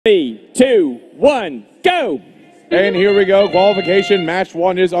3, 2, 1, go! And here we go. Qualification match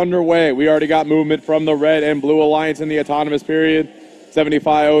 1 is underway. We already got movement from the red and blue alliance in the autonomous period.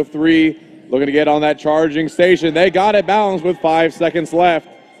 7503 looking to get on that charging station. They got it balanced with 5 seconds left.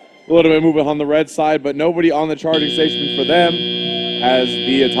 A little bit of movement on the red side, but nobody on the charging station for them as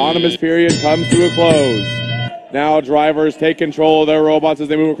the autonomous period comes to a close. Now drivers take control of their robots as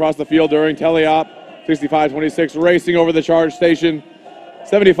they move across the field during teleop. 6526 racing over the charge station.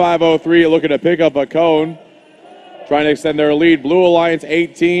 7503 looking to pick up a cone, trying to extend their lead. Blue Alliance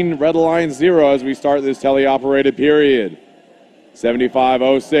 18, Red Alliance 0 as we start this teleoperated period.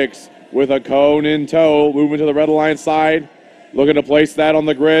 7506 with a cone in tow, moving to the Red Alliance side, looking to place that on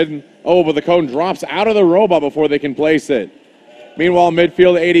the grid. Oh, but the cone drops out of the robot before they can place it. Meanwhile,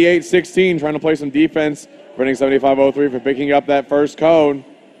 midfield 8816 trying to play some defense, preventing 7503 from picking up that first cone.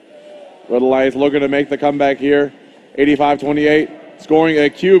 Red Alliance looking to make the comeback here. 8528 scoring a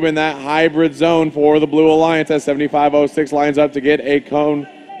cube in that hybrid zone for the Blue Alliance as 7506 lines up to get a cone,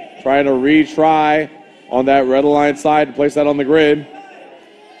 trying to retry on that Red Alliance side to place that on the grid.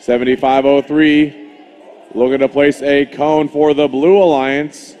 7503 looking to place a cone for the Blue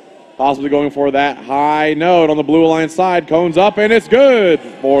Alliance, possibly going for that high node on the Blue Alliance side. Cone's up and it's good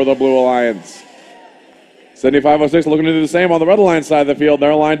for the Blue Alliance. 7506 looking to do the same on the Red Alliance side of the field.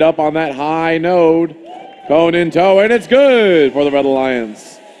 They're lined up on that high node. Cone in tow, and it's good for the Red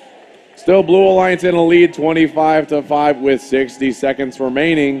Alliance. Still Blue Alliance in a lead, 25-5 with 60 seconds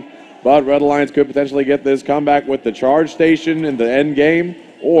remaining. But Red Alliance could potentially get this comeback with the charge station in the end game,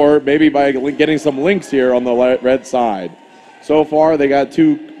 or maybe by getting some links here on the red side. So far, they got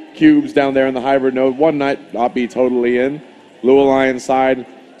 2 cubes down there in the hybrid node. One might not be totally in. Blue Alliance side,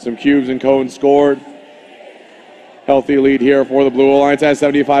 some cubes and cones scored. Healthy lead here for the Blue Alliance as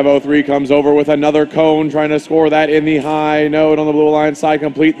 7503 comes over with another cone, trying to score that in the high node on the Blue Alliance side,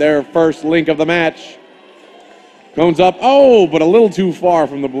 complete their first link of the match. Cones up, oh, but a little too far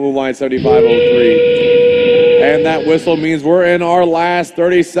from the Blue Alliance 7503. And that whistle means we're in our last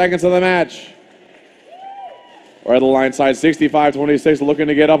 30 seconds of the match. Red Alliance side 6526 looking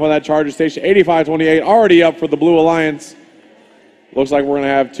to get up on that charger station. 8528 already up for the Blue Alliance. Looks like we're going to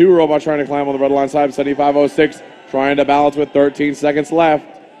have 2 robots trying to climb on the Red Alliance side. 7506 trying to balance with 13 seconds left.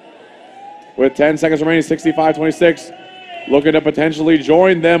 With 10 seconds remaining, 6526 looking to potentially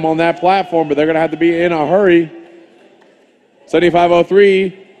join them on that platform, but they're going to have to be in a hurry.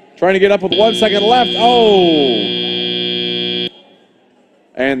 7503 trying to get up with 1 second left. Oh!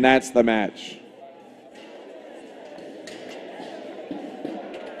 And that's the match.